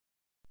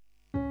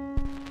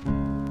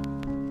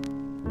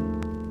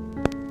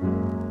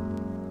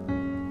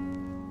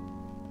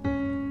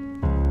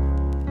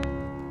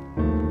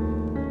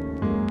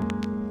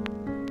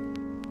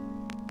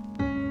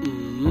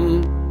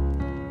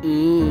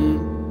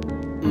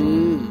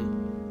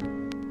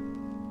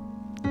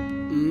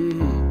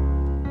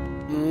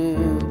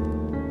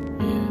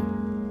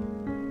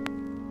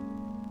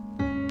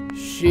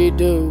me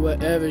do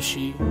whatever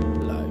she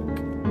like,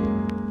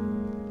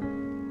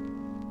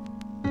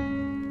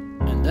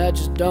 and that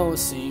just don't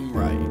seem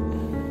right.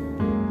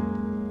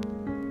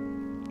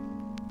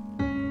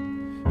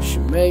 She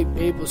make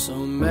people so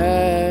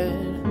mad,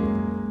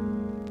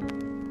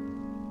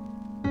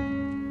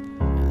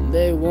 and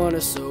they want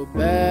her so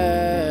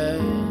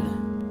bad.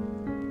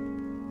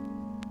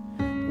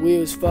 We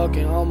was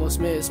fucking, almost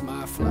missed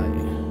my flight.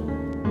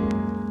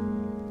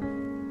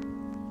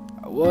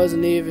 I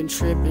wasn't even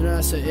tripping,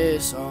 I said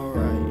it's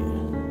alright.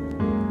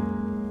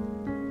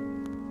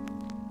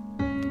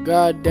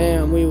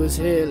 Goddamn, we was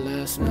here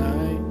last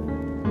night.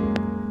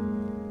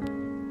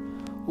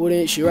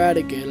 Wouldn't you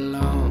rather get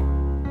along?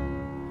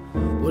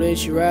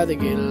 Wouldn't you rather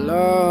get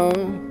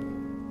along?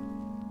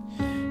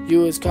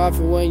 You was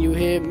coughing when you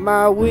hit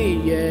my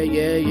weed, yeah,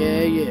 yeah,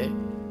 yeah, yeah.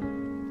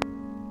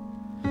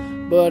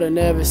 But I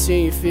never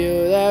seen you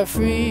feel that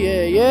free,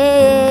 yeah,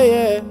 yeah, yeah,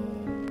 yeah.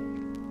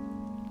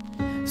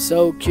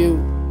 So cute,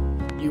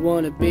 you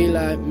wanna be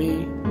like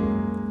me.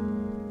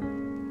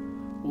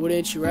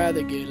 Wouldn't you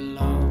rather get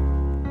along?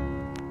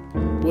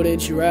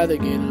 Wouldn't you rather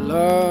get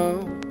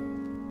along?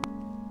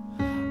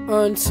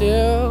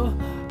 Until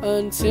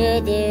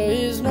there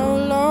is no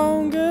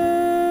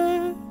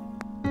longer.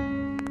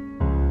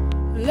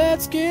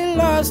 Let's get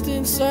lost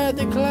inside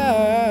the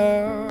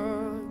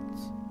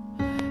clouds.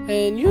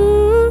 And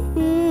you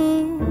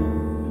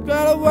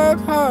gotta work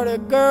harder,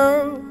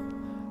 girl.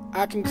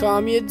 I can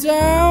calm you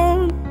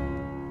down.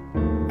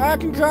 I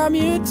can calm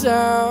you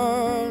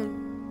down.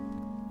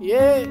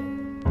 Yeah.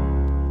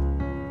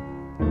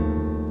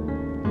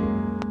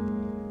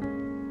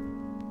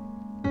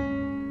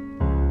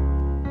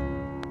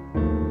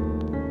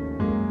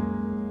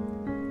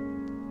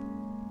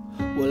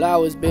 Well, I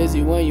was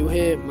busy when you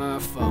hit my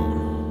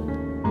phone,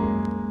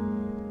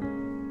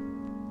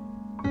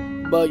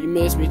 but you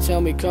miss me, tell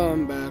me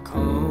come back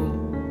home.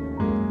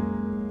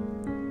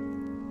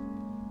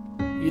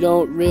 You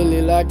don't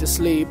really like to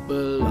sleep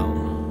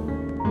alone,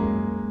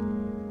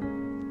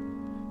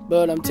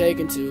 but I'm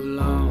taking too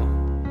long.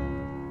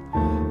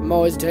 I'm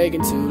always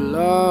taking too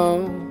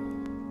long.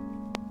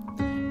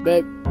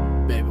 Baby,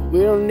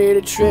 we don't need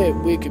a trip,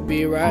 we could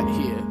be right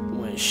here.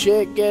 When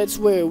shit gets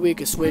weird, we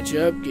could switch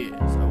up gears.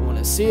 I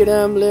wanna see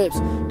them lips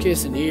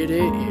kissing ear to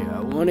ear.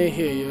 I wanna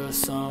hear your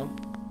song.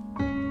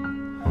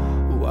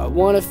 Ooh, I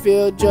wanna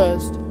feel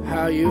just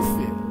how you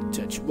feel.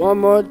 Touch you one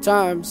more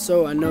time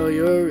so I know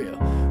you're real.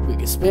 We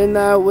can spin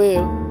that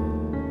wheel,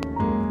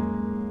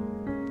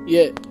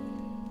 yeah.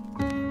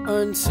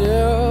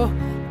 Until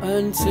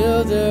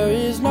there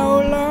is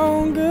no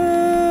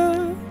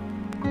longer.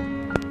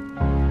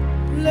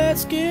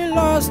 Let's get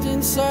lost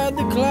inside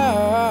the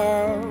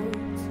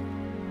clouds.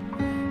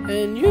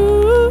 And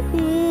you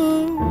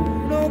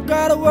don't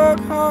gotta work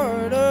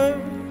harder.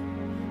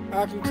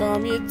 I can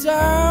calm you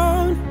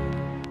down.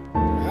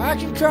 I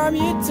can calm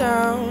you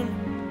down.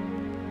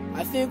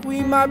 I think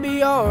we might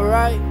be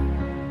alright.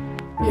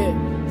 Yeah,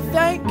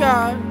 thank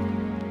God.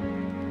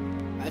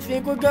 I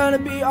think we're gonna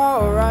be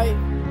alright.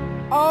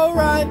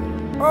 Alright,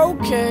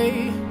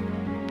 okay.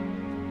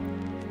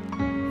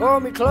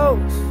 Hold me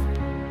close.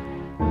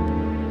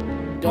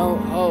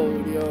 Don't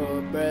hold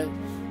your breath.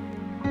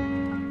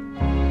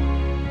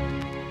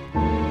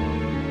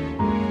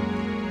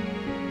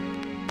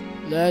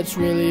 That's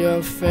really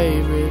your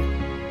favorite,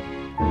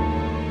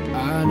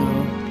 I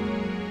know.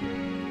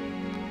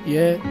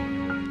 Yeah.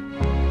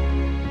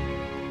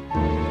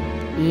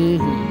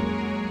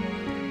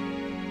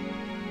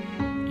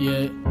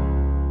 Yeah.